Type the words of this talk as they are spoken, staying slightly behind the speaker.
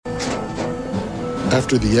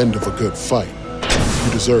After the end of a good fight,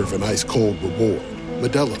 you deserve an ice-cold reward.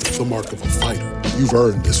 Modelo is the mark of a fighter. You've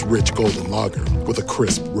earned this rich golden lager with a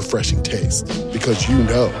crisp, refreshing taste. Because you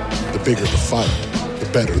know, the bigger the fight, the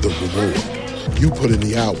better the reward. You put in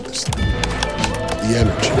the hours, the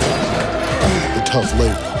energy, the tough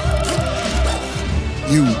labor.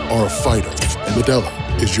 You are a fighter, and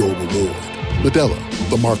Modelo is your reward. Modelo,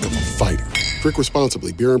 the mark of a fighter. Drink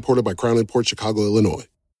responsibly. Beer imported by Crown Imports, Chicago, Illinois.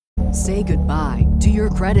 Say goodbye to your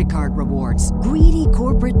credit card rewards. Greedy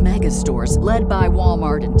corporate mega stores, led by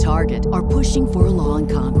Walmart and Target, are pushing for a law in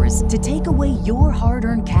Congress to take away your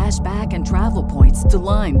hard-earned cash back and travel points to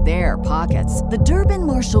line their pockets. The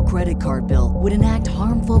Durbin-Marshall credit card bill would enact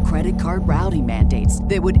harmful credit card routing mandates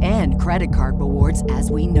that would end credit card rewards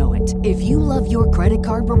as we know it. If you love your credit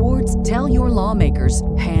card rewards, tell your lawmakers,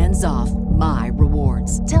 hands off my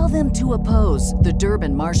rewards. Tell them to oppose the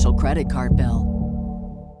Durbin-Marshall credit card bill.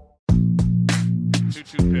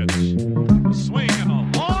 2-2 pitch. Swing and a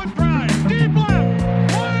long drive. Deep left.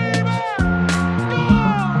 Way back.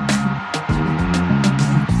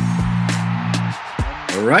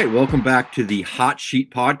 Gone! All right. Welcome back to the Hot Sheet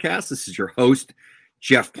Podcast. This is your host,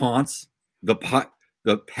 Jeff Ponce, the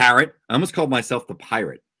parrot. I almost called myself the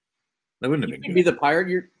pirate. That wouldn't have been good. Be the pirate.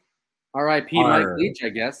 You're R.I.P. Mike Leach, I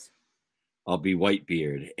guess. I'll be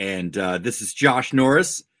Whitebeard. And this is Josh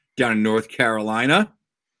Norris down in North Carolina.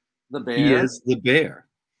 The bear. He is the bear.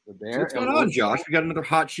 The bear. So what's going on, Josh? We got another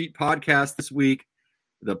Hot Sheet Podcast this week.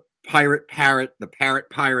 The pirate parrot, the parrot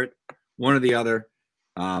pirate, one or the other.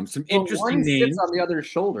 Some interesting one names. sits on the other's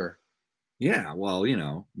shoulder. Yeah, well, you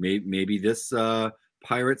know, maybe this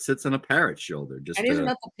pirate sits on a parrot's shoulder. And isn't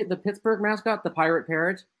that the Pittsburgh mascot, the pirate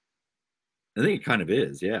parrot? I think it kind of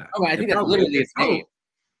is, yeah. Oh, I think that's literally its name.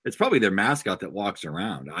 It's probably their mascot that walks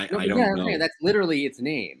around. I don't know. Okay, that's literally its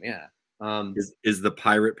name, yeah. Is the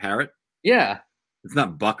pirate parrot? Yeah. It's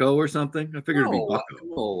not Bucko or something? I figured it'd be Bucko.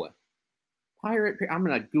 No. Pirate. I'm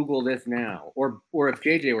going to Google this now. Or if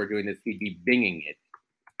JJ were doing this, he'd be binging it.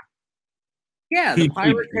 Yeah, the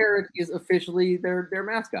pirate parrot is officially their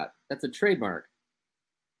mascot. That's a trademark.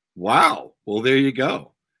 Wow. Well, there you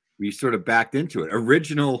go. We sort of backed into it.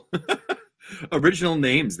 Original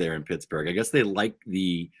names there in Pittsburgh. I guess they like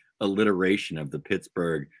the alliteration of the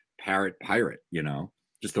Pittsburgh parrot pirate, you know.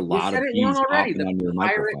 Just a lot of P's popping on your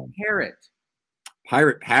microphone.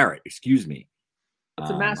 Pirate parrot, excuse me.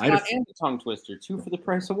 It's a mascot and a tongue twister, 2 for the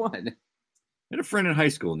price of 1. I had a friend in high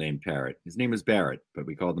school named Parrot. His name is Barrett, but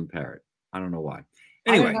we called him Parrot. I don't know why.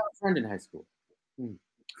 Anyway. I had a friend in high school.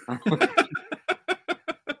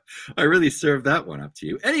 I really served that one up to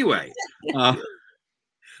you. Anyway,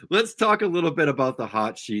 let's talk a little bit about the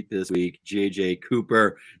hot sheet this week. JJ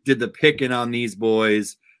Cooper did the picking on these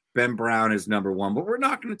boys. Ben Brown is number 1, but we're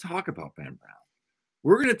not going to talk about Ben Brown.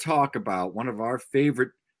 We're going to talk about one of our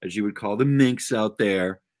favorite, as you would call the minks out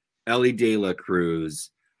there, Elly De La Cruz.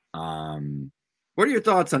 What are your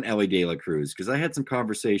thoughts on Elly De La Cruz? Because I had some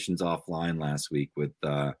conversations offline last week with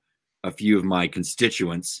a few of my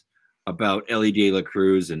constituents about Elly De La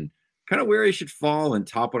Cruz and kind of where he should fall in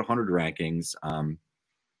top 100 rankings.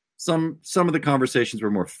 Some of the conversations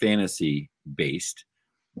were more fantasy based,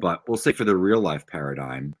 but we'll say for the real life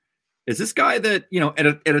paradigm, is this guy that, you know, at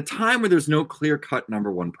a time where there's no clear cut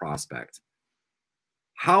number 1 prospect,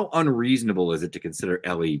 how unreasonable is it to consider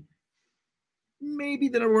Elly maybe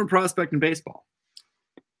the number 1 prospect in baseball?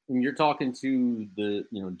 And you're talking to the,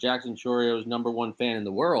 Jackson Chorio's number 1 fan in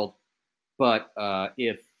the world. But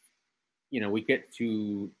if, we get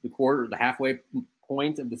to the halfway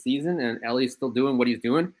point of the season and Elly's still doing what he's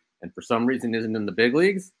doing and for some reason isn't in the big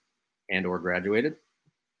leagues and or graduated,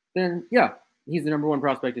 then yeah, he's the number 1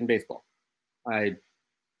 prospect in baseball. I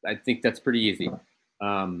think that's pretty easy.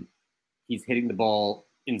 He's hitting the ball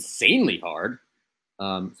insanely hard.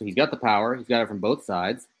 So he's got the power. He's got it from both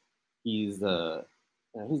sides. He's always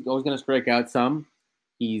going to strike out some.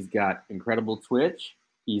 He's got incredible twitch.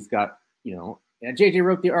 He's got, JJ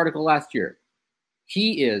wrote the article last year.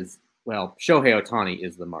 He is, Shohei Ohtani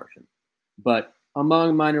is the Martian. But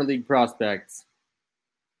among minor league prospects,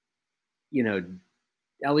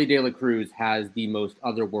 Elly De La Cruz has the most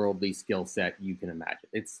otherworldly skill set you can imagine.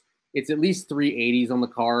 It's at least 3 80s on the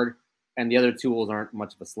card, and the other tools aren't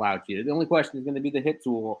much of a slouch either. The only question is going to be the hit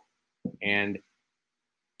tool, and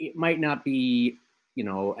it might not be,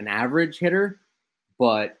 an average hitter,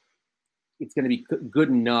 but it's going to be good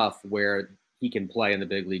enough where he can play in the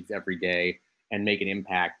big leagues every day and make an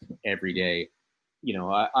impact every day.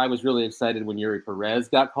 I was really excited when Yuri Perez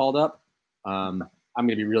got called up. I'm going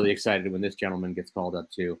to be really excited when this gentleman gets called up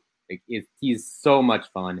too. He's so much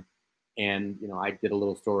fun. And, I did a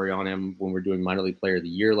little story on him when we were doing minor league player of the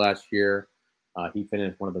year last year. He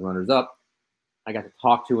finished one of the runners-up. I got to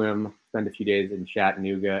talk to him, spend a few days in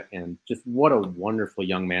Chattanooga, and just what a wonderful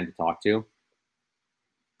young man to talk to.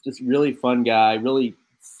 Just really fun guy, really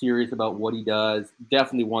serious about what he does.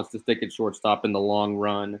 Definitely wants to stick at shortstop in the long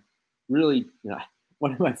run. Really,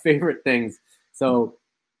 one of my favorite things. So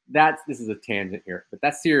this is a tangent here, but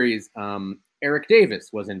that series, Eric Davis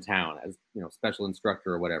was in town as special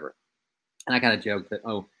instructor or whatever, and I kind of joked that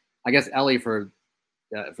I guess Elly for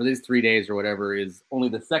these 3 days or whatever is only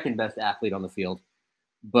the second best athlete on the field.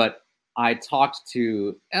 But I talked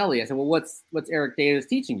to Elly. I said, well, what's Eric Davis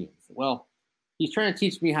teaching you? He said, well, he's trying to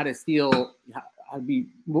teach me how to be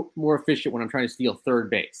more efficient when I'm trying to steal third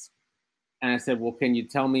base. And I said, well, can you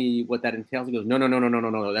tell me what that entails? He goes,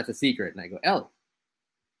 no, that's a secret. And I go, Elly,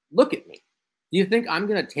 look at me. Do you think I'm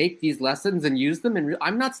going to take these lessons and use them? And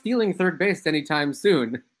I'm not stealing third base anytime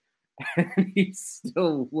soon. And he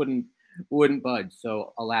still wouldn't budge.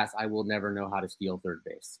 So alas, I will never know how to steal third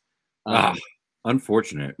base.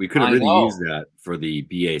 Unfortunate. We could have really used that for the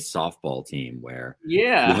BA softball team where we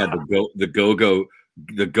had the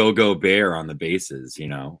go-go bear on the bases,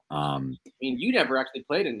 I mean, you never actually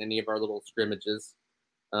played in any of our little scrimmages.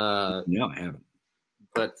 No, I haven't.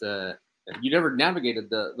 But you never navigated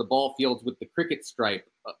the ball fields with the cricket stripe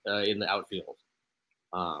in the outfield.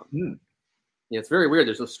 Yeah, it's very weird.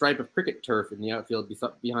 There's a stripe of cricket turf in the outfield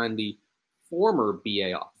behind the former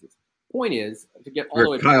BA offices. Point is, to get all the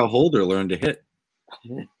way Kyle Holder learned to hit.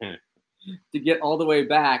 To get all the way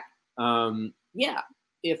back,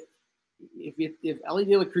 if Elly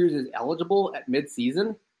De La Cruz is eligible at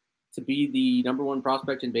midseason to be the number one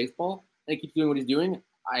prospect in baseball and keeps doing what he's doing,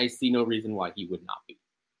 I see no reason why he would not be,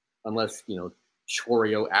 unless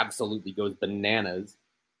Choreo absolutely goes bananas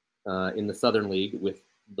in the Southern League with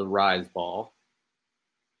the Rise Ball.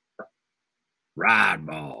 Ride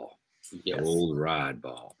ball. Yes. Old ride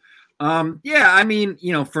ball. I mean,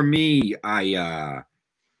 for me, I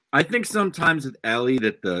think sometimes with Elly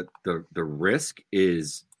that the risk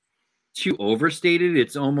is too overstated.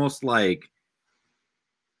 It's almost like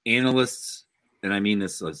analysts, and I mean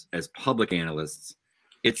this as public analysts,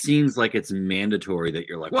 it seems like it's mandatory that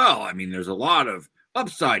you're like, well, I mean, there's a lot of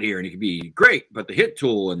upside here and it could be great, but the hit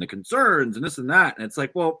tool and the concerns and this and that. And it's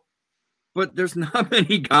like, well, but there's not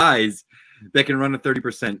many guys that can run a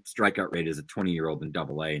 30% strikeout rate as a 20-year-old in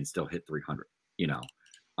AA and still hit 300.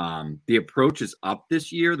 The approach is up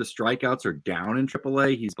this year. The strikeouts are down in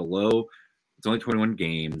AAA. He's below. It's only 21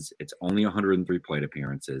 games. It's only 103 plate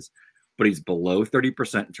appearances, but he's below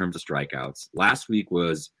 30% in terms of strikeouts. Last week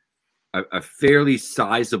was a fairly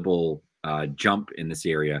sizable jump in this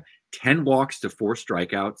area. 10 walks to 4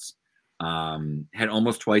 strikeouts. Had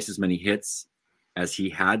almost twice as many hits as he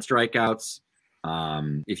had strikeouts.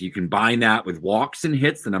 If you combine that with walks and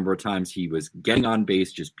hits, the number of times he was getting on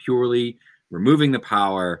base just purely removing the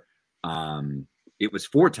power, it was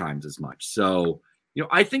 4 times as much. So,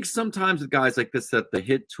 I think sometimes with guys like this that the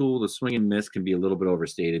hit tool, the swing and miss can be a little bit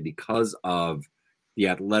overstated because of the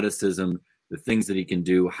athleticism, the things that he can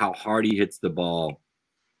do, how hard he hits the ball,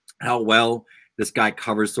 how well this guy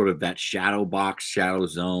covers sort of that shadow box, shadow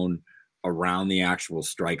zone around the actual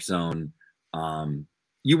strike zone.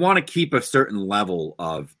 You want to keep a certain level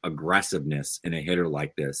of aggressiveness in a hitter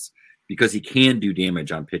like this because he can do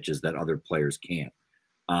damage on pitches that other players can't.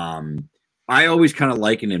 I always kind of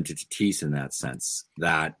liken him to Tatis in that sense,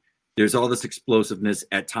 that there's all this explosiveness.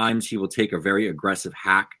 At times he will take a very aggressive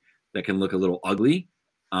hack that can look a little ugly,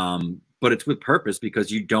 but it's with purpose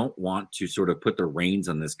because you don't want to sort of put the reins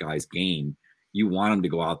on this guy's game. You want him to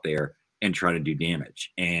go out there and try to do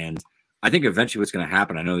damage. And I think eventually what's going to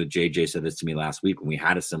happen, I know that JJ said this to me last week when we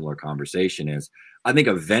had a similar conversation, is I think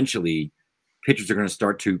eventually pitchers are going to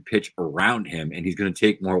start to pitch around him and he's going to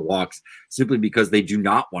take more walks simply because they do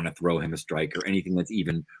not want to throw him a strike or anything that's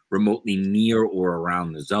even remotely near or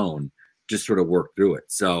around the zone, just sort of work through it.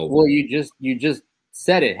 So, well, you just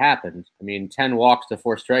said it happened. I mean, 10 walks to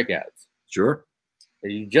 4 strikeouts. Sure.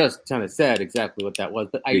 You just kind of said exactly what that was.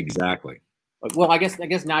 But exactly. Well, I guess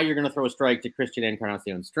now you're going to throw a strike to Christian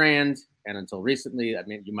Encarnacion Strand, and until recently, I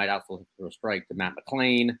mean, you might also throw a strike to Matt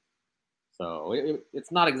McLean. So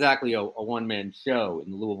it's not exactly a one-man show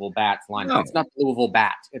in the Louisville Bats lineup. No. It's not the Louisville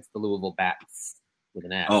Bat; it's the Louisville Bats with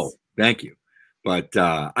an S. Oh, thank you. But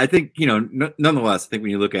I think nonetheless, I think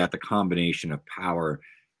when you look at the combination of power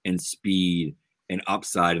and speed and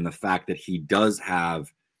upside, and the fact that he does have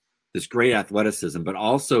this great athleticism, but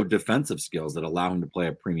also defensive skills that allow him to play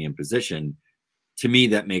a premium position. To me,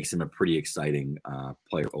 that makes him a pretty exciting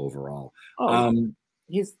player overall.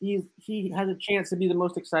 He has a chance to be the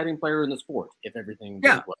most exciting player in the sport if everything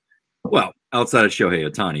goes well. Well, outside of Shohei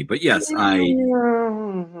Ohtani, but yes,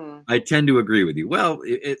 I I tend to agree with you. Well,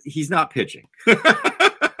 he's not pitching. He's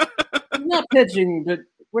not pitching, but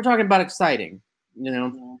we're talking about exciting.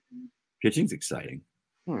 Pitching's exciting.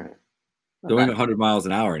 All right. Going 100 miles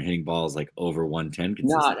an hour and hitting balls like over 110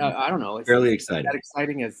 consistently. I don't know. It's fairly exciting. That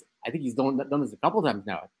exciting as I think he's done this a couple times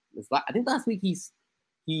now. I think last week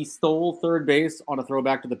he stole third base on a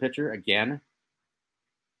throwback to the pitcher again.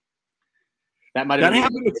 That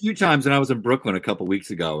happened a few times when I was in Brooklyn a couple weeks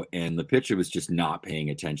ago, and the pitcher was just not paying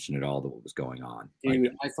attention at all to what was going on.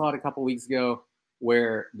 Dude, I saw it a couple weeks ago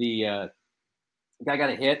where the guy got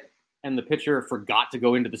a hit and the pitcher forgot to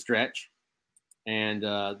go into the stretch. And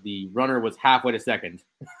the runner was halfway to second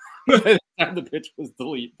by the time the pitch was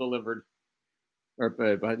delivered, or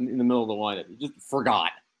in the middle of the lineup. He just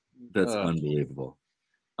forgot. That's unbelievable.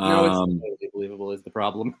 No, it's unbelievable is the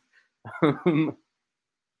problem.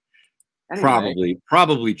 Anyway.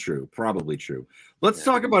 Probably true. Let's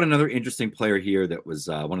talk about another interesting player here that was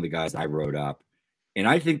one of the guys I wrote up. And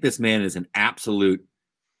I think this man is an absolute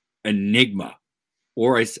enigma.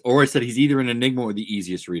 Or I said he's either an enigma or the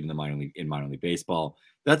easiest read in minor league baseball.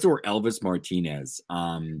 That's Elvis Martinez.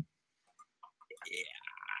 I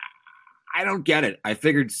don't get it. I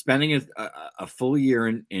figured spending a full year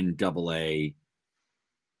in Double-A,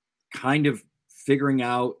 kind of figuring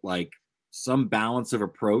out like some balance of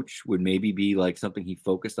approach would maybe be like something he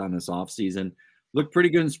focused on this offseason. Looked pretty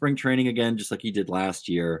good in spring training again, just like he did last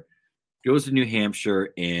year. Goes to New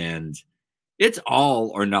Hampshire and it's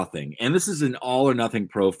all or nothing. And this is an all or nothing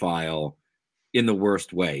profile in the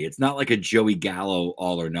worst way. It's not like a Joey Gallo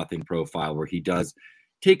all or nothing profile where he does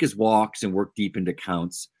take his walks and work deep into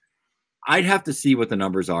counts. I'd have to see what the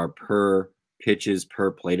numbers are per pitches,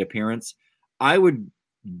 per plate appearance. I would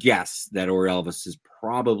guess that Elvis is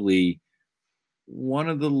probably one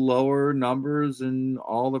of the lower numbers in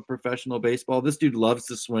all of professional baseball. This dude loves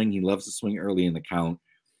to swing. He loves to swing early in the count,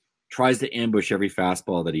 tries to ambush every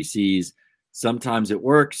fastball that he sees. Sometimes it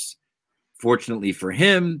works. Fortunately for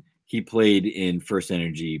him, he played in First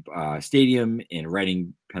Energy Stadium in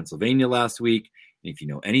Reading, Pennsylvania last week. And if you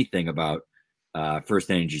know anything about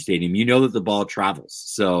First Energy Stadium, you know that the ball travels.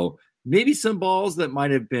 So maybe some balls that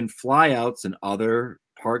might have been flyouts in other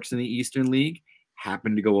parks in the Eastern League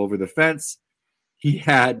happened to go over the fence. He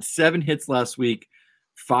had 7 hits last week.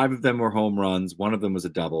 5 of them were home runs. 1 of them was a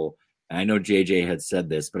double. And I know JJ had said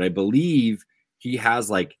this, but I believe he has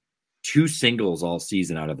like 2 singles all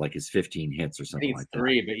season out of like his 15 hits or something like that.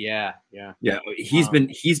 3, but yeah. He's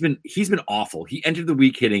been awful. He entered the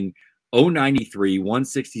week hitting 093,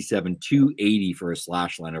 167, 280 for a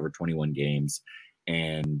slash line over 21 games.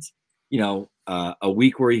 And, a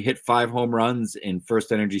week where he hit 5 home runs in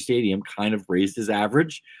First Energy Stadium kind of raised his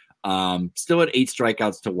average. Still had 8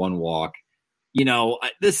 strikeouts to 1 walk.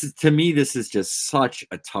 This is just such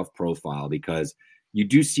a tough profile because you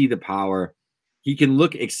do see the power. He can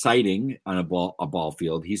look exciting on a ball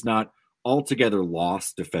field. He's not altogether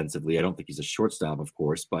lost defensively. I don't think he's a shortstop, of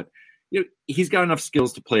course, but he's got enough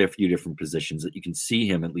skills to play a few different positions that you can see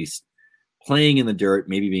him at least playing in the dirt,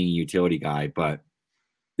 maybe being a utility guy, but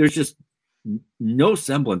there's just no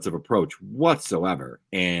semblance of approach whatsoever.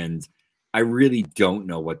 And I really don't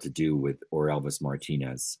know what to do with Elvis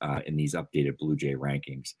Martinez in these updated Blue Jay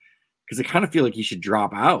rankings, because I kind of feel like he should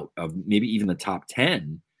drop out of maybe even the top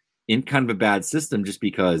 10 in kind of a bad system, just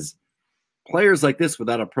because players like this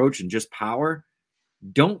without approach and just power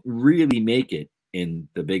don't really make it in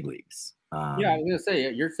the big leagues. I was going to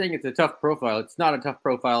say, you're saying it's a tough profile. It's not a tough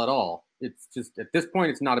profile at all. It's just at this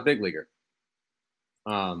point, it's not a big leaguer.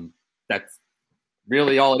 That's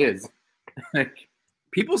really all it is.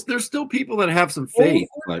 There's still people that have some faith,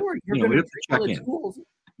 but we have to check in.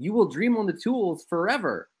 You will dream on the tools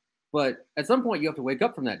forever, but at some point you have to wake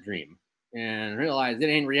up from that dream and realize it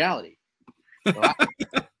ain't reality. So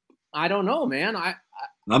I don't know, man.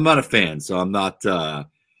 I'm not a fan, so I'm not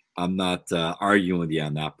arguing with you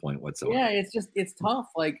on that point whatsoever. Yeah, it's tough.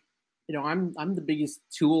 Like, I'm the biggest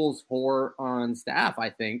tools whore on staff, I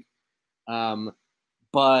think.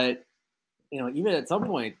 But even at some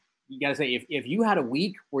point, you got to say, if you had a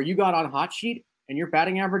week where you got on hot sheet and your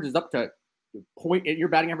batting average is up to point, your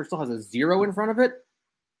batting average still has a 0 in front of it.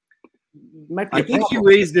 I think you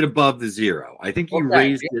raised it above the 0. I think you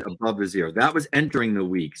raised it above the 0. That was entering the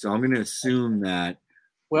week. So I'm going to assume that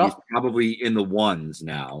he's probably in the 1s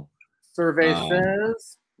now. Survey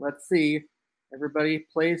says, let's see. Everybody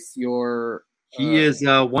place your. He is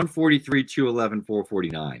 143, 211,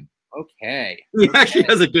 449. Okay. He actually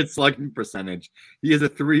has a good slugging percentage. He has a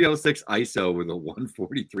 306 ISO with a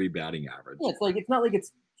 143 batting average. Yeah, it's not like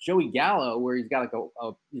it's Joey Gallo where he's got like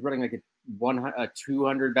he's running like a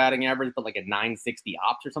 200 batting average, but like a 960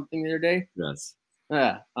 ops or something the other day. Yes.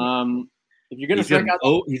 Yeah. If you're going to He's got strike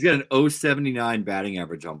out, he's got an 0.79 batting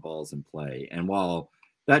average on balls in play. And while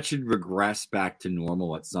that should regress back to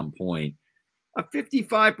normal at some point, a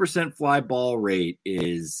 55% fly ball rate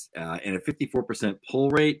is and a 54% pull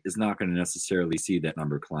rate is not going to necessarily see that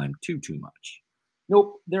number climb too much.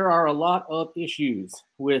 nope, there are a lot of issues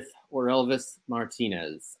with Orelvis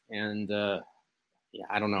Martinez. And yeah,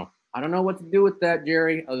 I don't know. I don't know what to do with that,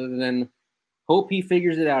 Jerry, other than hope he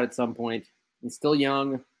figures it out at some point. He's still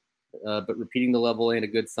young, but repeating the level ain't a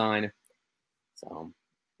good sign. So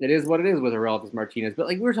it is what it is with Orelvis Martinez. But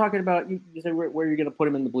like we were talking about, you said where you're going to put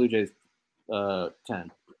him in the Blue Jays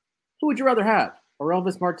 10. Who would you rather have,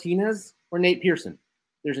 Orelvis Martinez or Nate Pearson?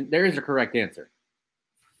 There is a correct answer.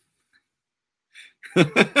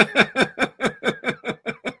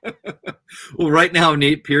 Well, right now,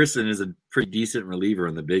 Nate Pearson is a pretty decent reliever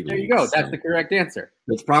in the big league. There you go. That's the correct answer.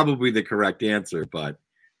 That's probably the correct answer, but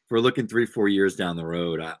if we're looking 3-4 years down the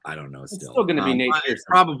road, I don't know. It's still going to be Nate Pearson. It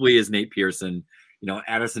probably is Nate Pearson.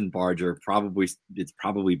 Addison Barger, it's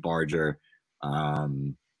probably Barger.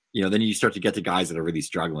 Then you start to get to guys that are really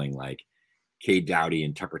struggling, like Cade Doughty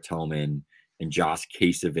and Tucker Tillman and Josh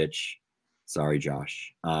Kasevich. Sorry,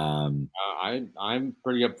 Josh. I'm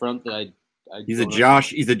pretty upfront that he's a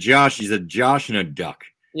Josh and a duck.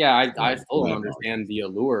 Yeah, I still don't understand the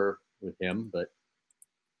allure with him, but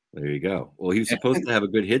there you go. Well, he was supposed to have a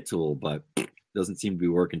good hit tool, but doesn't seem to be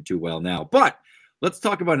working too well now. But let's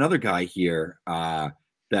talk about another guy here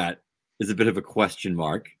that is a bit of a question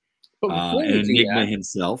mark. An enigma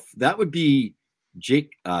himself. That would be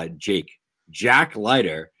Jack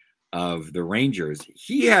Leiter of the Rangers.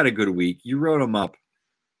 He had a good week. You wrote him up.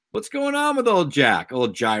 What's going on with old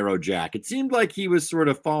Gyro Jack? It seemed like he was sort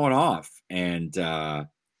of falling off. And has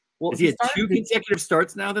he had 2 consecutive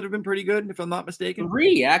starts now that have been pretty good, if I'm not mistaken?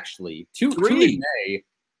 3, actually. 2 in May.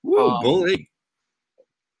 Woo, bully.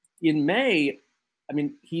 In May, I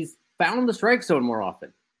mean, he's found the strike zone more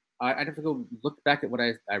often. I'd have to go look back at what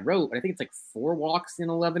I wrote. I think it's like 4 walks in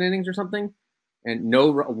 11 innings or something, and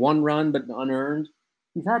 1 run but unearned.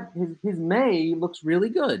 He's had his May looks really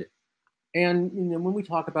good, and when we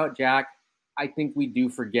talk about Jack, I think we do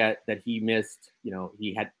forget that he missed.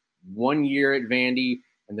 He had 1 year at Vandy,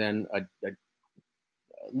 and then a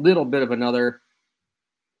little bit of another,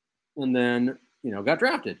 and then got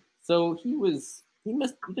drafted. So he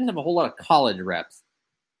didn't have a whole lot of college reps.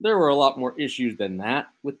 There were a lot more issues than that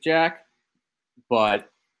with Jack, but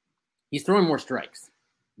he's throwing more strikes,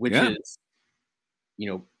 which is, I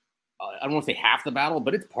don't want to say half the battle,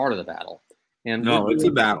 but it's part of the battle. And it's a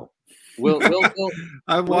battle.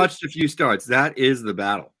 I've watched a few starts. That is the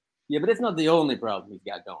battle. Yeah, but it's not the only problem he's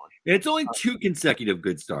got going. It's only 2 consecutive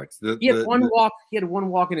good starts. He had one walk. He had 1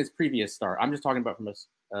 walk in his previous start. I'm just talking about from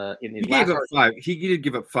in his last start. 5. He did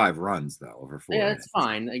give up 5 runs though over 4. Yeah, that's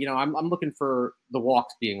fine. I'm looking for the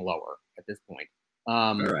walks being lower at this point.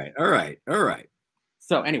 All right.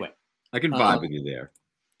 So anyway, I can vibe with you there.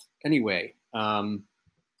 Anyway, what are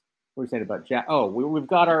we saying about Jack? Oh, we've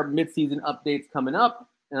got our midseason updates coming up.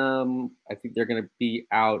 I think they're going to be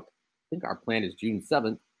out. I think our plan is June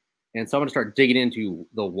 7th. And so I'm going to start digging into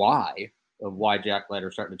the why of why Jack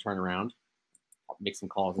Leiter's starting to turn around. I'll make some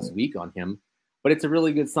calls this week on him. But it's a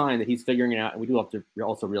really good sign that he's figuring it out. And we do have to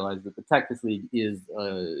also realize that the Texas League is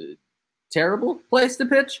a terrible place to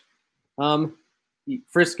pitch.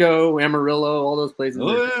 Frisco, Amarillo, all those places.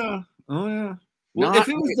 Oh, yeah. Well, if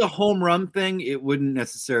it was the home run thing, it wouldn't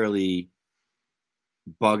necessarily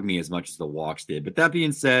bug me as much as the walks did. But that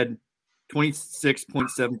being said,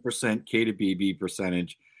 26.7% K to BB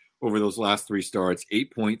percentage over those last 3 starts,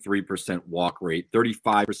 8.3% walk rate,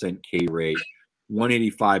 35% K rate,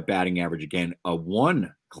 185 batting average. Again, a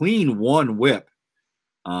clean 1 whip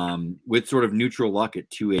with sort of neutral luck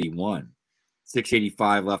at 281,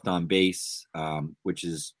 685 left on base, which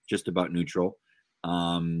is just about neutral.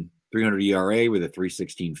 300 ERA with a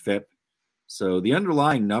 316 FIP. So the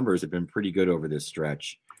underlying numbers have been pretty good over this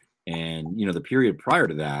stretch. And, the period prior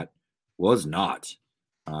to that was not.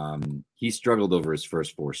 He struggled over his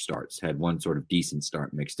first 4 starts, had 1 sort of decent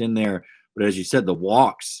start mixed in there. But as you said, the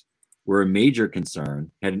walks were a major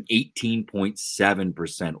concern, had an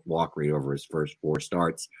 18.7% walk rate over his first 4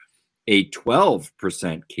 starts, a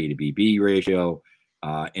 12% K to BB ratio,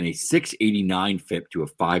 and a 689 FIP to a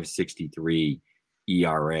 563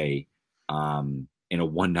 ERA, and a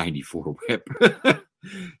 194 whip.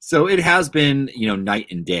 So it has been,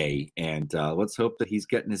 night and day. And let's hope that he's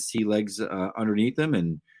getting his sea legs underneath him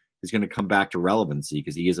and is going to come back to relevancy,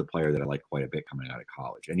 because he is a player that I like quite a bit coming out of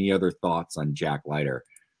college. Any other thoughts on Jack Leiter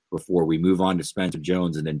before we move on to Spencer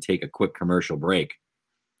Jones and then take a quick commercial break?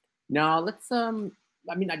 No, let's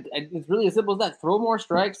I mean, it's really as simple as that. Throw more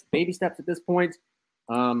strikes, baby steps at this point.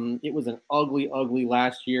 It was an ugly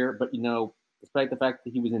last year, but despite the fact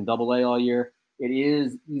that he was in Double-A all year, it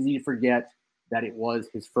is easy to forget that it was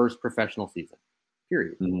his first professional season.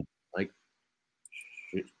 Period. Mm-hmm. Like,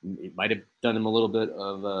 it might have done him a little bit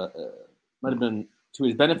of might have been to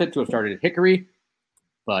his benefit to have started at Hickory,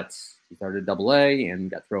 but he started Double-A and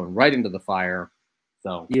got thrown right into the fire.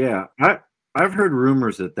 So yeah, I've heard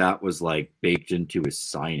rumors that was like baked into his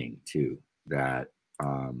signing too. That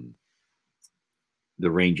the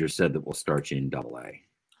Rangers said that we'll start you in Double-A.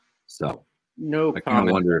 So no I kind comment.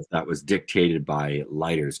 of wonder if that was dictated by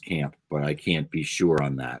Leiter's camp, but I can't be sure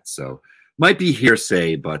on that. So might be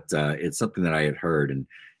hearsay, but it's something that I had heard, and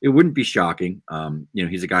it wouldn't be shocking.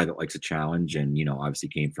 He's a guy that likes a challenge, and obviously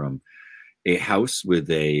came from a house with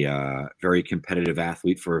a very competitive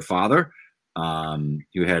athlete for a father,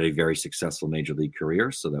 who had a very successful major league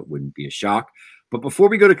career, so that wouldn't be a shock. But before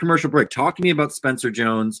we go to commercial break, talk to me about Spencer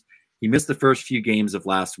Jones. He missed the first few games of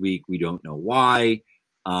last week. We don't know why.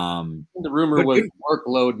 The rumor was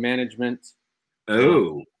workload management.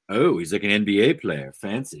 He's like an NBA player.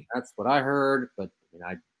 Fancy. That's what I heard, but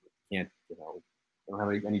I can't, don't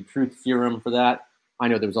have any truth serum for that. I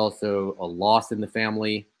know there was also a loss in the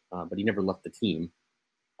family, but he never left the team.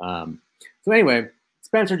 So anyway,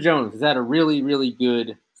 Spencer Jones has had a really, really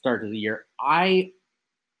good start to the year. I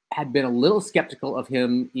had been a little skeptical of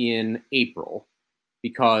him in April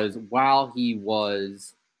because while he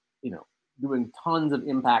was, doing tons of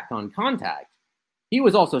impact on contact, he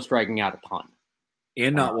was also striking out a ton.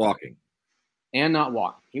 And not walking. There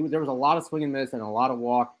was a lot of swing and miss and a lot of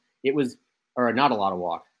walk. Not a lot of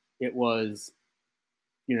walk. It was,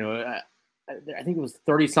 I think it was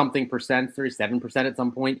 30-something percent, 37% at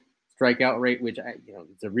some point strikeout rate, which,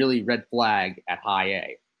 it's a really red flag at high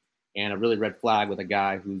A, and a really red flag with a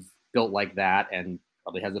guy who's built like that and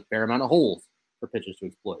probably has a fair amount of holes for pitchers to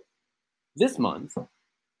exploit. This month,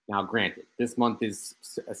 now granted, this month is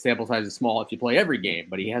a sample size is small if you play every game,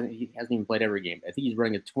 but he hasn't even played every game. I think he's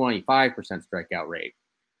running a 25% strikeout rate.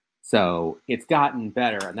 So it's gotten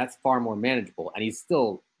better, and that's far more manageable. And he's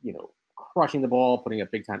still, crushing the ball, putting up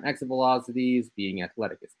big-time exit velocities, being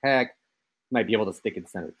athletic as heck. Might be able to stick in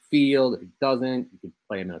center field. If he doesn't, you can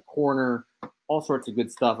play him in a corner. All sorts of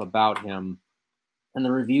good stuff about him. And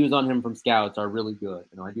the reviews on him from scouts are really good.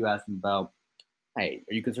 I do ask him about, hey,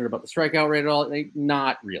 are you concerned about the strikeout rate at all?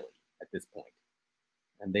 Not really at this point.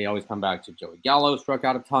 And they always come back to Joey Gallo struck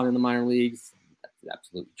out a ton in the minor leagues. That's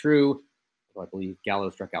absolutely true. I believe Gallo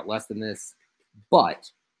struck out less than this.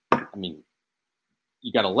 But,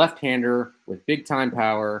 you got a left-hander with big-time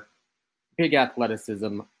power, big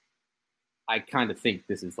athleticism. I kind of think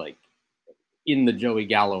this is like in the Joey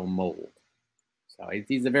Gallo mold. So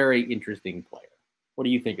he's a very interesting player. What do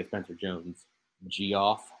you think of Spencer Jones?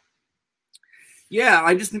 G-off? Yeah,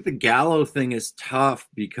 I just think the Gallo thing is tough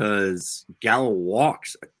because Gallo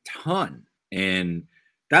walks a ton. And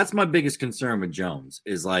that's my biggest concern with Jones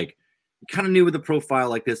is like, you kind of knew with a profile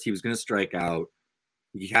like this, he was going to strike out.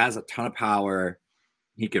 He has a ton of power.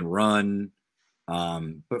 He can run.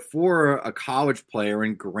 But for a college player,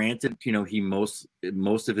 and granted, he most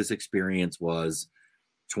of his experience was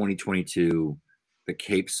 2022, the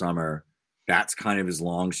Cape Summer. That's kind of his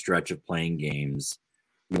long stretch of playing games.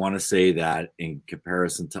 You want to say that in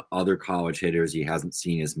comparison to other college hitters, he hasn't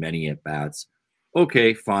seen as many at bats.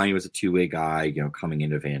 Okay, fine. He was a two-way guy, coming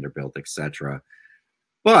into Vanderbilt, etc.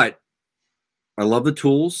 But I love the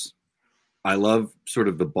tools. I love sort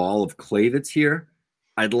of the ball of clay that's here.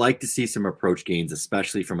 I'd like to see some approach gains,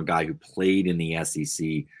 especially from a guy who played in the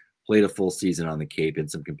SEC, played a full season on the Cape in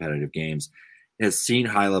some competitive games, has seen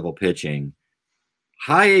high-level pitching.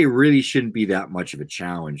 High A really shouldn't be that much of a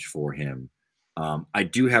challenge for him. I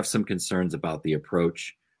do have some concerns about the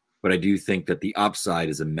approach, but I do think that the upside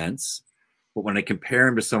is immense. But when I compare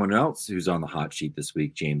him to someone else who's on the hot sheet this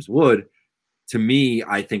week, James Wood, to me,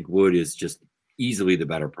 I think Wood is just easily the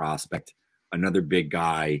better prospect. Another big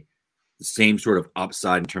guy, the same sort of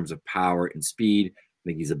upside in terms of power and speed. I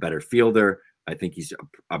think he's a better fielder. I think he's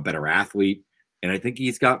a better athlete. And I think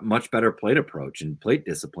he's got much better plate approach and plate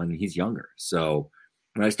discipline, and he's younger. So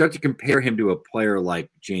when I start to compare him to a player like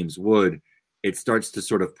James Wood, it starts to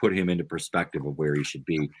sort of put him into perspective of where he should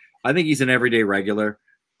be. I think he's an everyday regular.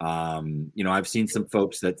 I've seen some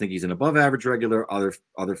folks that think he's an above average regular,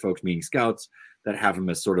 other folks, meaning scouts, that have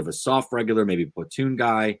him as sort of a soft regular, maybe platoon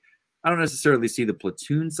guy. I don't necessarily see the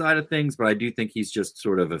platoon side of things, but I do think he's just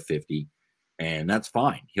sort of a 50, and that's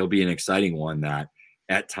fine. He'll be an exciting one that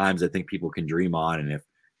at times I think people can dream on, and if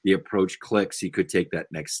the approach clicks, he could take that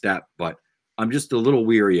next step. But I'm just a little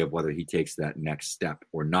weary of whether he takes that next step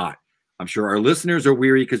or not. I'm sure our listeners are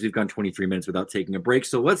weary because we've gone 23 minutes without taking a break.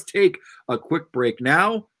 So let's take a quick break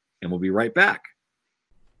now, and we'll be right back.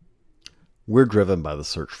 We're driven by the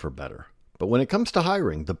search for better. But when it comes to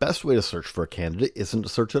hiring, the best way to search for a candidate isn't to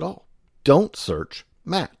search at all. Don't search,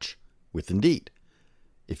 match with Indeed.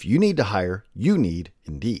 If you need to hire, you need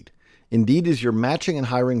Indeed. Indeed is your matching and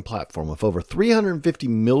hiring platform with over 350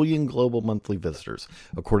 million global monthly visitors,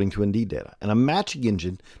 according to Indeed data, and a matching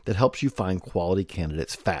engine that helps you find quality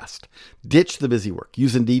candidates fast. Ditch the busy work.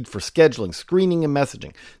 Use Indeed for scheduling, screening, and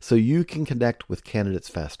messaging so you can connect with candidates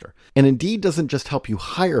faster. And Indeed doesn't just help you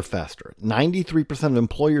hire faster. 93% of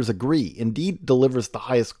employers agree Indeed delivers the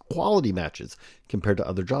highest quality matches compared to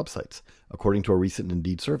other job sites, according to a recent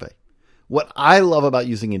Indeed survey. What I love about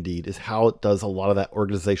using Indeed is how it does a lot of that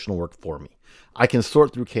organizational work for me. I can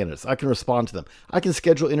sort through candidates. I can respond to them. I can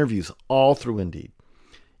schedule interviews all through Indeed.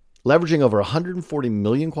 Leveraging over 140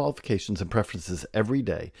 million qualifications and preferences every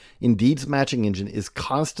day, Indeed's matching engine is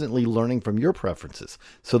constantly learning from your preferences.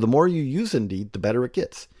 So the more you use Indeed, the better it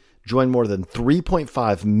gets. Join more than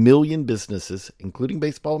 3.5 million businesses, including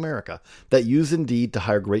Baseball America, that use Indeed to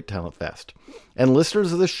hire great talent fast. And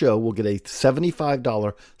listeners of this show will get a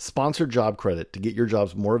 $75 sponsored job credit to get your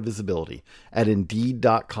jobs more visibility at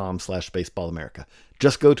Indeed.com/BaseballAmerica.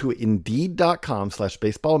 Just go to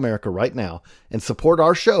Indeed.com/BaseballAmerica right now and support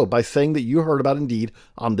our show by saying that you heard about Indeed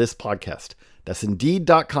on this podcast. That's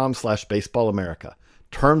Indeed.com/BaseballAmerica.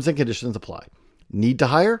 Terms and conditions apply. Need to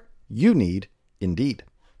hire? You need Indeed.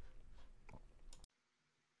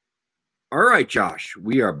 All right, Josh,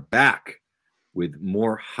 we are back with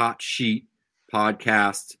more Hot Sheet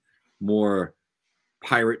podcast, more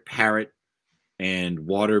Pirate Parrot and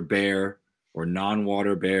Water Bear or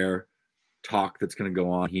non-Water Bear talk that's going to go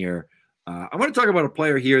on here. I want to talk about a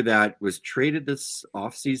player here that was traded this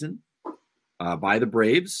offseason by the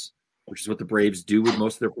Braves, which is what the Braves do with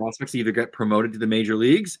most of their prospects. They either get promoted to the major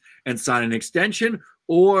leagues and sign an extension,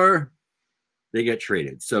 or they get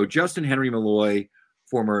traded. So Justin Henry Malloy,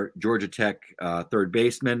 former Georgia Tech third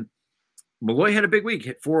baseman. Malloy had a big week,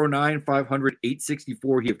 hit 409, 500,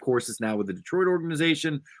 864. He, of course, is now with the Detroit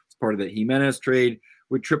organization. It's part of the Jimenez trade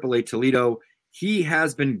with AAA Toledo. He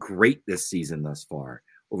has been great this season thus far.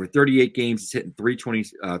 Over 38 games, he's hitting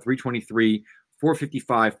 323,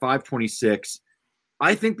 455, 526.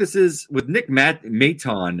 I think this is, with Nick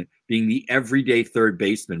Maton being the everyday third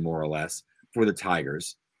baseman, more or less, for the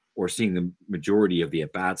Tigers, or seeing the majority of the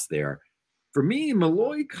at-bats there. For me,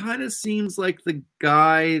 Malloy kind of seems like the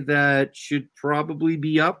guy that should probably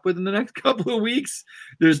be up within the next couple of weeks.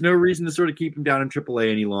 There's no reason to sort of keep him down in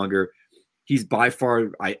AAA any longer. He's by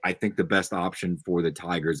far, I think, the best option for the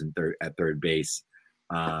Tigers at third base.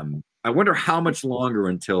 I wonder how much longer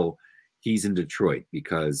until he's in Detroit,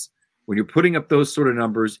 because when you're putting up those sort of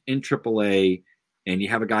numbers in AAA and you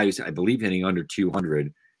have a guy who's, I believe, hitting under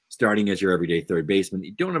 200, starting as your everyday third baseman,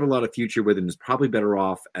 you don't have a lot of future with him. Is probably better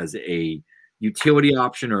off as a utility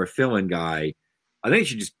option or a fill-in guy. I think you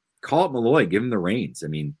should just call up Malloy, give him the reins. I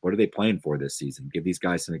mean, what are they playing for this season? Give these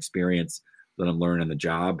guys some experience, let them learn on the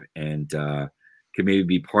job, and can maybe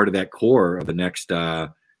be part of that core of the next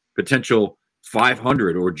potential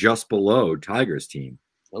 500 or just below Tigers team.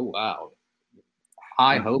 Oh, wow.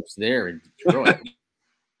 High hopes there in Detroit.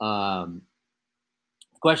 The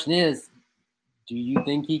question is, do you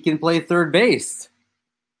think he can play third base?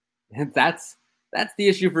 And that's the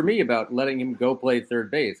issue for me about letting him go play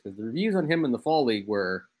third base, because the reviews on him in the fall league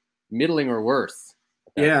were middling or worse.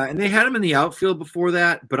 Yeah, and they had him in the outfield before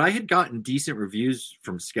that, but I had gotten decent reviews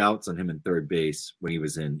from scouts on him in third base when he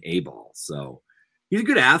was in A-ball. So he's a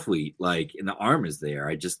good athlete, like, and the arm is there.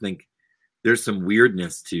 I just think there's some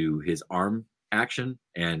weirdness to his arm action,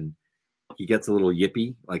 and he gets a little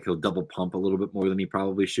yippy, like he'll double pump a little bit more than he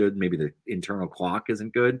probably should. Maybe the internal clock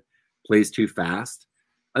isn't good, plays too fast.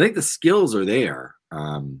 I think the skills are there.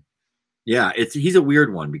 He's a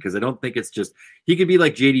weird one, because I don't think it's just, he could be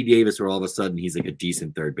like JD Davis, where all of a sudden he's like a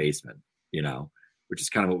decent third baseman, which is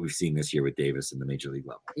kind of what we've seen this year with Davis in the major league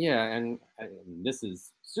level. Yeah. And this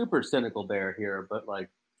is super cynical Bear here, but like,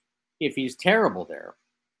 if he's terrible there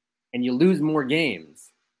and you lose more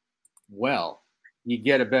games, well, you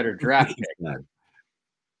get a better draft pick.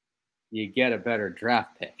 You get a better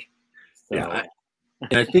draft pick. So, yeah.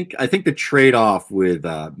 And I think the trade-off with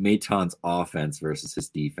Maton's offense versus his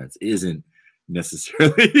defense isn't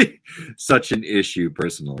necessarily such an issue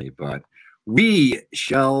personally, but we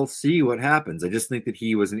shall see what happens. I just think that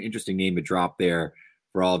he was an interesting name to drop there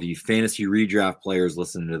for all of you fantasy redraft players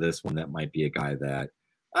listening to this one. That might be a guy that,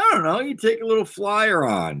 I don't know, you take a little flyer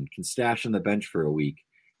on, can stash on the bench for a week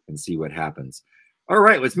and see what happens. All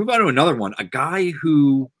right, let's move on to another one. A guy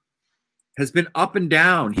who has been up and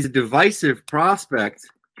down. He's a divisive prospect,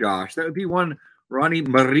 Josh. That would be one Ronnie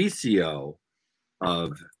Mauricio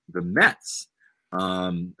of the Mets.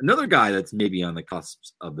 Another guy that's maybe on the cusp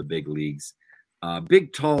of the big leagues.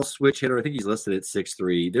 Big, tall switch hitter. I think he's listed at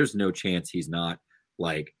 6'3". There's no chance he's not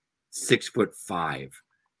like 6'5"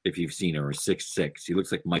 if you've seen him, or 6'6". He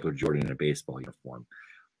looks like Michael Jordan in a baseball uniform.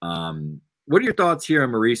 What are your thoughts here on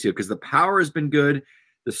Mauricio? Because the power has been good.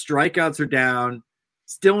 The strikeouts are down.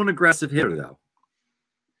 Still an aggressive hitter, though.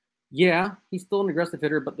 Yeah, he's still an aggressive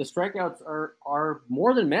hitter, but the strikeouts are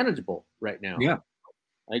more than manageable right now. Yeah.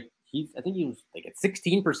 Like I think he was like at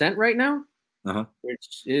 16% right now,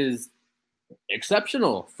 which is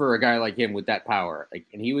exceptional for a guy like him with that power. Like,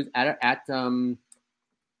 and he was at not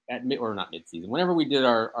midseason. Whenever we did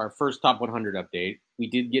our first top 100 update, we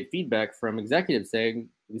did get feedback from executives saying,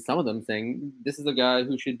 some of them saying, this is a guy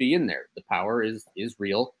who should be in there. The power is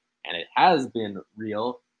real, and it has been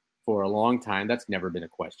real for a long time. That's never been a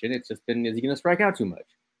question. It's just been, is he going to strike out too much?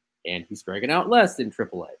 And he's striking out less in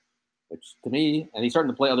AAA, which to me, and he's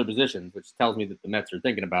starting to play other positions, which tells me that the Mets are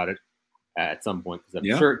thinking about it at some point, because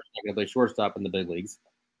I'm sure he's going to play shortstop in the big leagues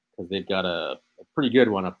because they've got a pretty good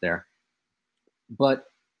one up there. But,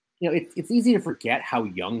 it's easy to forget how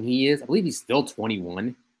young he is. I believe he's still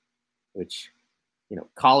 21, which,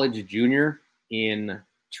 college junior in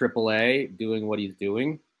AAA doing what he's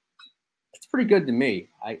doing. It's pretty good to me.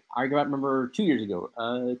 I remember 2 years ago,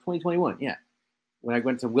 2021, when I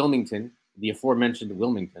went to Wilmington, the aforementioned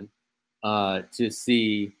Wilmington, to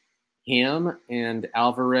see him and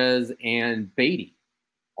Alvarez and Beatty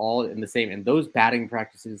all in the same. And those batting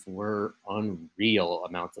practices were unreal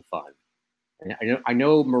amounts of fun. And I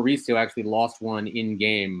know Mauricio actually lost one in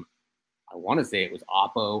game. I want to say it was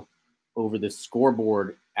Oppo over the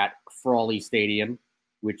scoreboard at Frawley Stadium,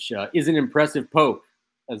 which is an impressive poke.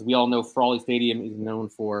 As we all know, Frawley Stadium is known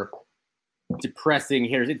for depressing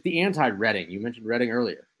hitters. It's the anti-Reading. You mentioned Reading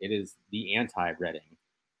earlier. It is the anti-Reading.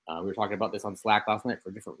 We were talking about this on Slack last night for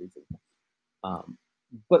a different reason.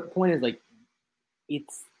 But the point is, like,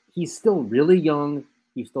 he's still really young.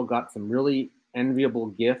 He's still got some really enviable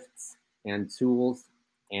gifts and tools,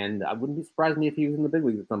 and I wouldn't be surprised me if he was in the big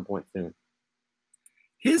leagues at some point soon.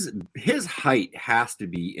 His height has to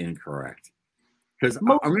be incorrect, because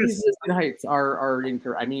most of his heights are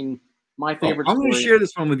incorrect. I mean, my favorite. I'm going to share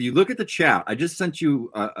this one with you. Look at the chat. I just sent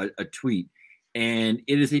you a tweet, and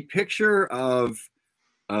it is a picture of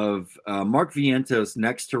Mark Vientos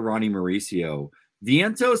next to Ronnie Mauricio.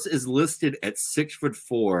 Vientos is listed at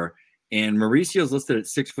 6'4", and Mauricio is listed at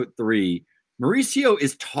 6'3". Mauricio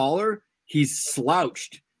is taller. He's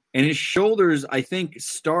slouched, and his shoulders, I think,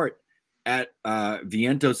 start at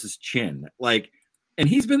Vientos's chin. Like, and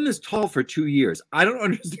he's been this tall for 2 years. I don't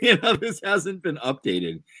understand how this hasn't been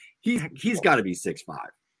updated. He's got to be 6'5".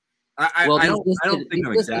 I don't think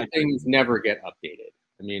I'm exactly. Things never get updated.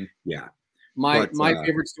 I mean, yeah. My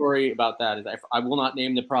favorite story about that is I will not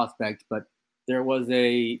name the prospect, but there was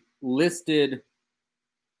a listed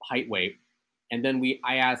height weight, and then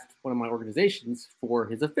I asked one of my organizations for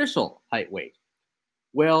his official height weight.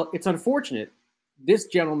 Well, it's unfortunate. This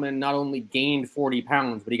gentleman not only gained 40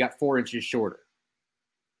 pounds, but he got 4 inches shorter.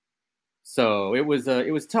 So it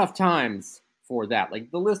was tough times for that.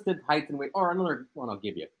 Like the listed height and weight. Or another one I'll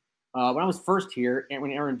give you. When I was first here, and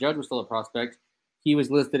when Aaron Judge was still a prospect, he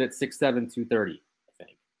was listed at 6'7", 230, I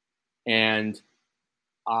think. And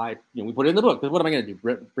we put it in the book. What am I going to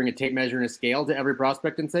do? Bring a tape measure and a scale to every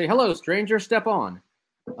prospect and say, "Hello, stranger, step on."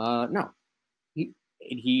 No.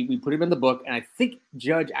 We put him in the book, and I think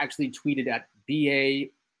Judge actually tweeted at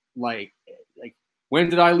BA like when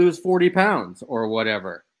did I lose 40 pounds or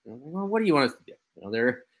whatever? Well, what do you want us to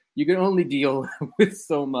do? You can only deal with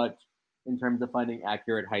so much in terms of finding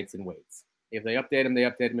accurate heights and weights. If they update them, they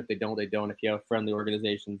update them. If they don't, they don't. If you have friendly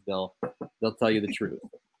organizations, they'll tell you the truth.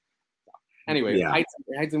 Anyway, yeah.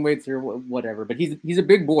 heights and weights are whatever. But he's a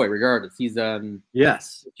big boy regardless. He's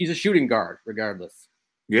he's a shooting guard regardless.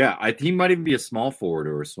 Yeah, he might even be a small forward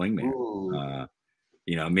or a swingman.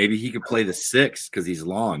 Maybe he could play the 6 because he's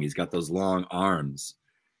long. He's got those long arms.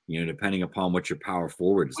 Depending upon what your power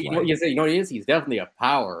forward is like. You know what he is? He's definitely a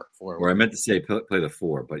power forward. Or I meant to say play the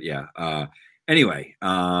 4, but yeah. Anyway,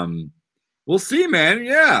 we'll see, man.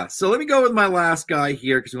 Yeah. So let me go with my last guy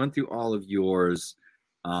here because we went through all of yours.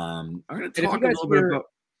 I'm going to talk a little bit about.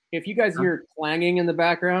 If you guys hear clanging in the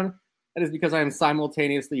background, that is because I am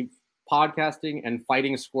simultaneously podcasting and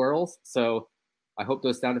fighting squirrels. So I hope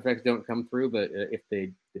those sound effects don't come through. But if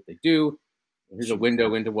they do, here's a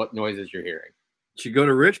window into what noises you're hearing. Should go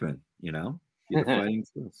to Richmond, get flying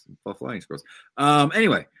squirrels.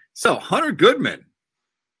 Anyway, so Hunter Goodman,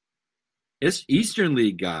 this Eastern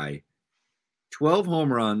League guy, 12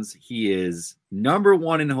 home runs. He is number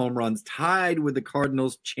one in home runs, tied with the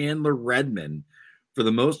Cardinals' Chandler Redmond for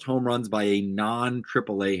the most home runs by a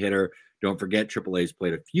non-AAA hitter. Don't forget, AAA's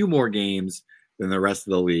played a few more games than the rest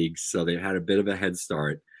of the league, so they've had a bit of a head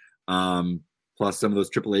start. Plus, some of those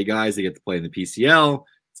AAA guys, they get to play in the PCL.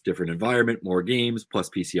 It's a different environment, more games, plus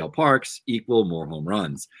PCL parks equal more home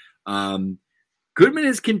runs. Goodman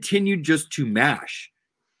has continued just to mash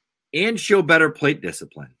and show better plate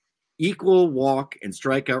discipline. Equal walk and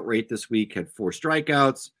strikeout rate this week, had 4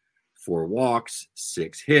 strikeouts, 4 walks,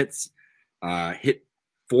 6 hits, hit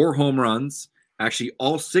 4 home runs. Actually,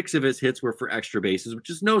 all 6 of his hits were for extra bases, which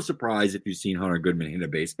is no surprise if you've seen Hunter Goodman hit a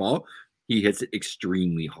baseball. He hits it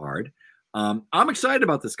extremely hard. I'm excited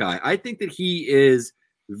about this guy. I think that he is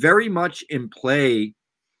very much in play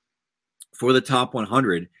for the top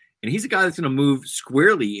 100, and he's a guy that's going to move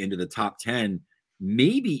squarely into the top 10,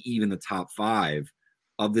 maybe even the top 5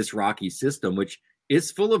 of this Rocky system, which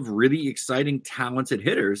is full of really exciting, talented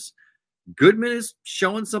hitters. Goodman is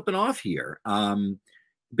showing something off here.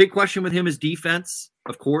 Big question with him is defense,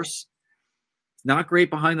 of course. It's not great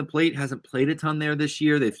behind the plate. Hasn't played a ton there this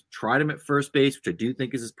year. They've tried him at first base, which I do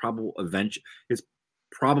think is his probable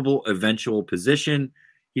eventual position.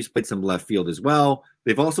 He's played some left field as well.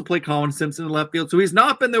 They've also played Colin Simpson in left field, so he's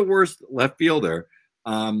not been their worst left fielder.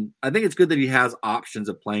 I think it's good that he has options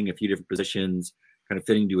of playing a few different positions, kind of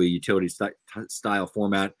fitting to a utility style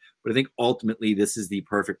format. But I think ultimately this is the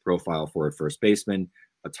perfect profile for a first baseman.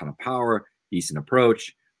 A ton of power, decent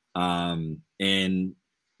approach. And,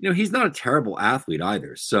 he's not a terrible athlete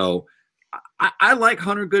either. So I like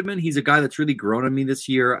Hunter Goodman. He's a guy that's really grown on me this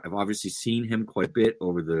year. I've obviously seen him quite a bit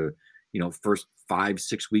over the, first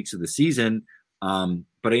 5-6 weeks of the season.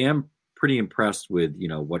 But I am pretty impressed with,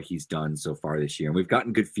 what he's done so far this year. And we've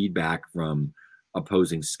gotten good feedback from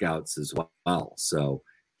opposing scouts as well. So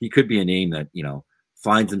he could be a name that,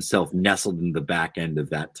 finds himself nestled in the back end of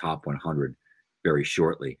that top 100 very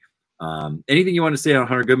shortly. Anything you want to say on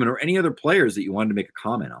Hunter Goodman or any other players that you wanted to make a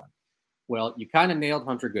comment on? Well, you kind of nailed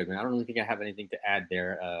Hunter Goodman. I don't really think I have anything to add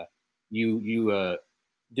there. You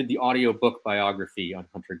did the audiobook biography on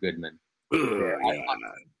Hunter Goodman.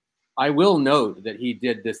 I will note that he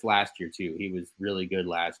did this last year too. He was really good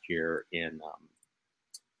last year in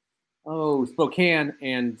Spokane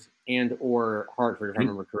and or Hartford, if I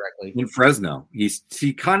remember correctly. In Fresno. He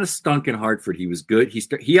kind of stunk in Hartford. He was good.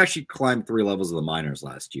 He actually climbed 3 levels of the minors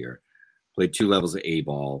last year. Played 2 levels of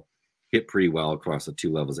A-ball, hit pretty well across the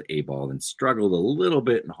 2 levels of A-ball, and struggled a little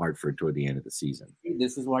bit in Hartford toward the end of the season.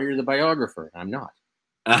 This is why you're the biographer. I'm not.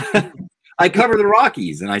 I cover the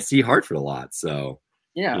Rockies, and I see Hartford a lot. So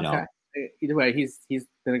yeah, okay. Either way, he's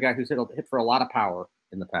been a guy who's hit for a lot of power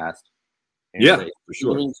in the past. And for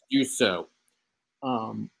sure. To do so.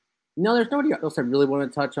 No, there's nobody else I really want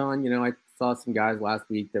to touch on. I saw some guys last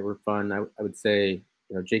week that were fun. I would say,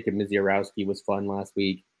 Jacob Misiorowski was fun last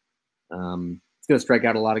week. It's going to strike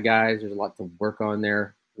out a lot of guys. There's a lot to work on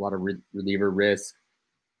there, a lot of reliever risk.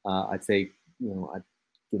 I'd say, I'm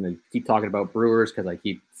going to keep talking about Brewers because I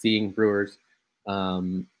keep seeing Brewers.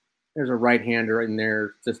 There's a right-hander in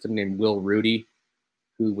their system named Will Rudy,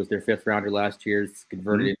 who was their 5th rounder last year,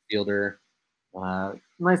 converted infielder.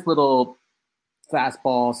 Nice little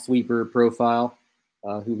fastball sweeper profile,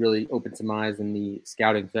 who really opened some eyes in the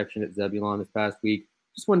scouting section at Zebulon this past week.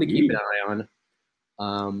 Just wanted to keep an eye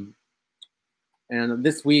on. And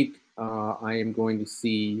this week, I am going to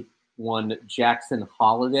see one Jackson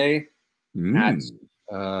Holiday at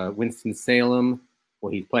Winston-Salem.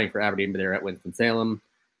 Well, he's playing for Aberdeen, but they're at Winston-Salem.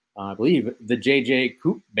 I believe the JJ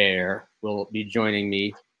Coop Bear will be joining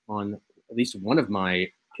me on at least one of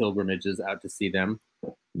my pilgrimages out to see them.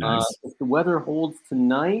 Nice. If the weather holds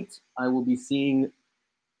tonight, I will be seeing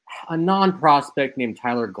a non-prospect named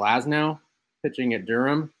Tyler Glasnow pitching at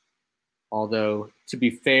Durham. Although, to be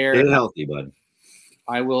fair, stay healthy, bud.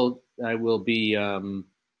 I will be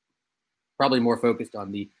probably more focused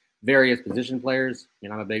on the various position players.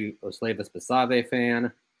 I'm a big Oslavas Basave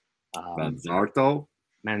fan. Manzardo.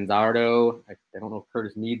 I don't know if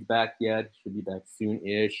Curtis Mead's back yet. Should be back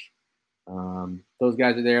soon-ish. Those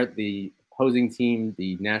guys are there. The opposing team,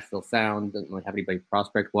 the Nashville Sound, doesn't really have anybody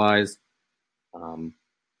prospect-wise.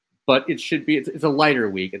 But it should be – it's a lighter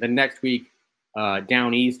week. And then next week,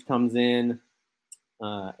 Down East comes in.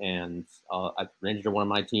 And Rangers are one of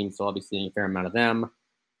my teams, so I'll be seeing a fair amount of them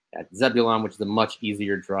at Zebulon, which is a much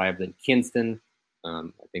easier drive than Kinston. I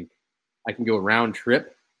think I can go a round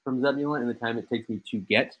trip from Zebulon in the time it takes me to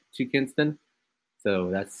get to Kinston. So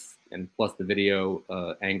and plus the video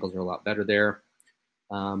angles are a lot better there.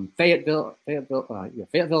 Fayetteville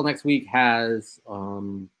next week has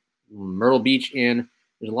Myrtle Beach in.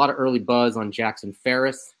 There's a lot of early buzz on Jackson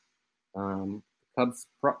Ferris, Cubs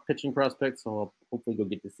pitching prospect, so I'll hopefully go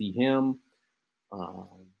get to see him.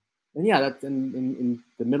 And yeah, that's in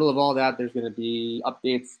the middle of all that. There's going to be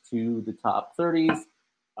updates to the top 30s.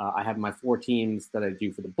 I have my 4 teams that I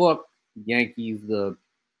do for the book: Yankees, the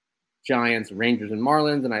Giants, Rangers, and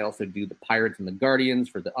Marlins, and I also do the Pirates and the Guardians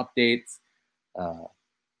for the updates.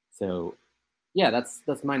 So yeah, that's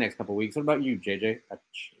my next couple weeks. What about you, JJ?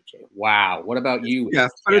 JJ? Wow. What about you? Yeah,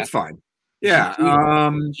 but it's fine. Yeah.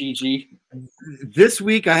 GG. This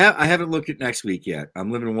week I haven't looked at next week yet. I'm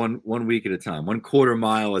living one week at a time, 1/4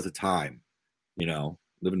 mile at a time.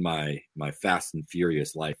 Living my fast and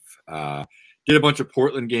furious life. Did a bunch of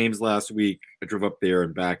Portland games last week. I drove up there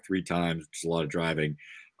and back 3 times, which is a lot of driving.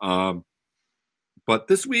 But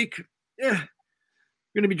this week, I'm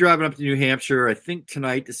going to be driving up to New Hampshire, I think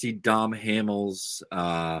tonight, to see Dom Hamels.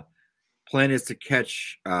 Plan is to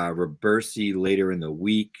catch Robersi later in the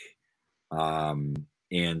week.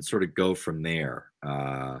 And sort of go from there.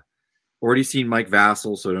 Already seen Mike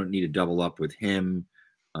Vassell, so I don't need to double up with him,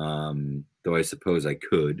 though I suppose I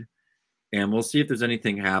could. And we'll see if there's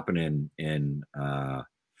anything happening in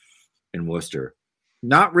Worcester.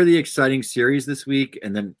 Not really exciting series this week.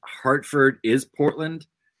 And then Hartford is Portland,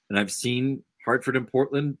 and I've seen Hartford and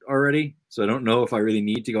Portland already, so I don't know if I really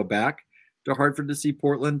need to go back to Hartford to see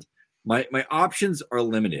Portland. My options are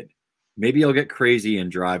limited. Maybe I'll get crazy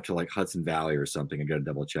and drive to like Hudson Valley or something. I got to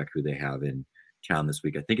double check who they have in town this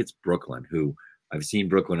week. I think it's Brooklyn, who I've seen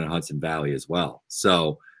Brooklyn and Hudson Valley as well.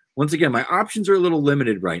 So once again, my options are a little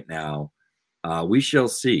limited right now. We shall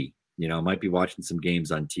see. I might be watching some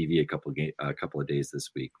games on TV a couple of days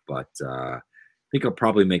this week, but I think I'll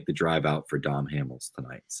probably make the drive out for Dom Hamels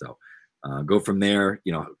tonight. So go from there,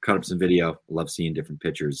 cut up some video. Love seeing different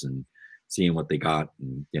pictures and seeing what they got,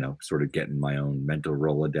 and sort of getting my own mental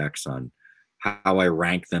Rolodex on how I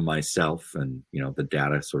rank them myself, and the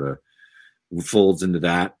data sort of folds into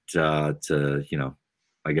that to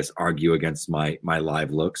I guess argue against my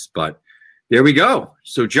live looks. But there we go.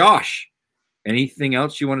 So Josh, anything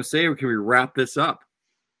else you want to say, or can we wrap this up?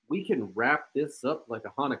 We can wrap this up like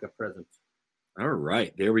a Hanukkah present. All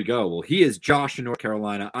right, there we go. Well, he is Josh in North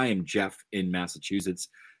Carolina. I am Jeff in Massachusetts.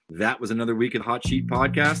 That was another week of the Hot Sheet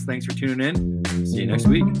Podcast. Thanks for tuning in. See you next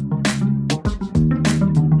week.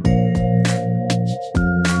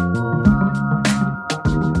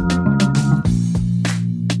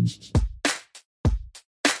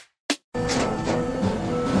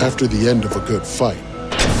 After the end of a good fight,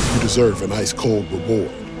 you deserve an ice-cold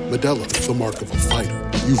reward. Modelo, the mark of a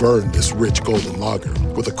fighter. You've earned this rich golden lager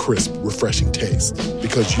with a crisp, refreshing taste.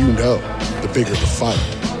 Because the bigger the fight,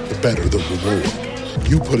 the better the reward.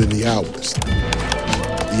 You put in the hours,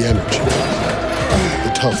 the energy,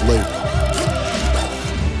 the tough labor.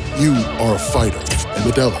 You are a fighter, and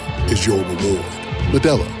Modelo is your reward.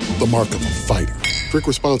 Modelo, the mark of a fighter. Drink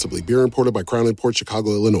responsibly. Beer imported by Crown Imports,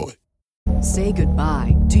 Chicago, Illinois. Say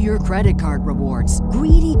goodbye to your credit card rewards.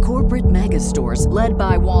 Greedy corporate mega stores, led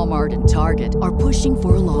by Walmart and Target, are pushing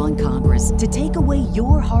for a law in Congress to take away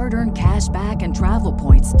your hard-earned cash back and travel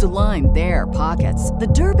points to line their pockets. The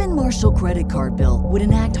Durbin-Marshall credit card bill would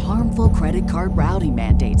enact harmful credit card routing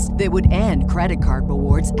mandates that would end credit card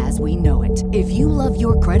rewards as we know it. If you love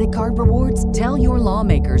your credit card rewards, tell your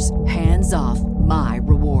lawmakers, hands off my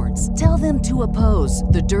rewards. Tell them to oppose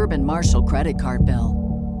the Durbin-Marshall credit card bill.